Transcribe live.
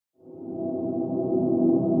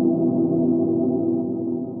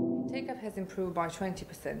improved by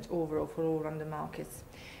 20% overall for all London markets.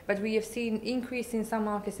 But we have seen increase in some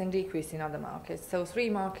markets and decrease in other markets. So 3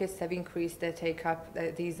 markets have increased their take-up.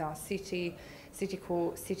 These are City, City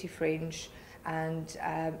Core, City Fringe, and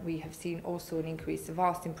we have seen also an increase, a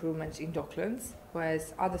vast improvement in Docklands,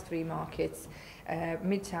 whereas other 3 markets,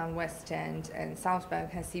 Midtown, West End and South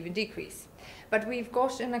Bank, has even decreased. But we've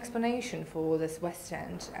got an explanation for this West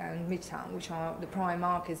End and Midtown, which are the prime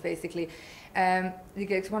markets basically.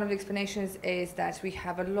 One of the explanations is that we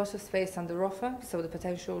have a lot of space under offer, so the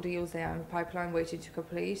potential deals they are in pipeline waiting to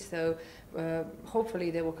complete, so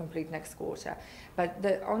hopefully they will complete next quarter. But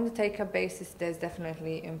on the take-up basis, there's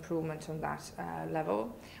definitely improvement on that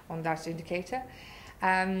level, on that indicator.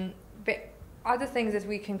 But other things that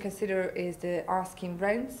we can consider is the asking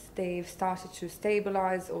rents. They've started to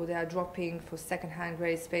stabilize, or they are dropping for second-hand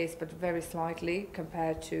grade space, but very slightly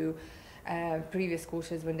compared to previous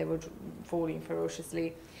quarters when they were falling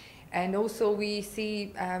ferociously. And also we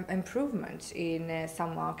see improvement in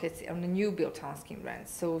some markets on the new built asking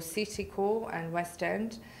rents. So City Core and West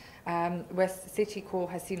End. City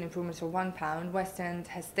Core has seen improvements of £1. West End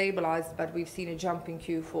has stabilised, but we've seen a jump in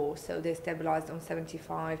Q4, so they stabilised on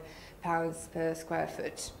 £75 per square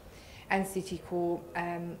foot. And City Core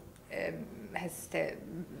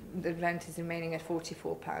the rent is remaining at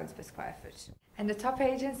 £44 per square foot. And the top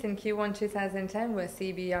agents in Q1 2010 were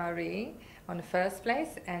CBRE on the first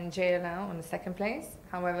place and JLL on the second place.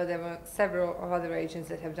 However, there were several other agents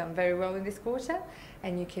that have done very well in this quarter,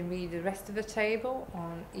 and you can read the rest of the table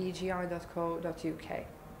on egi.co.uk.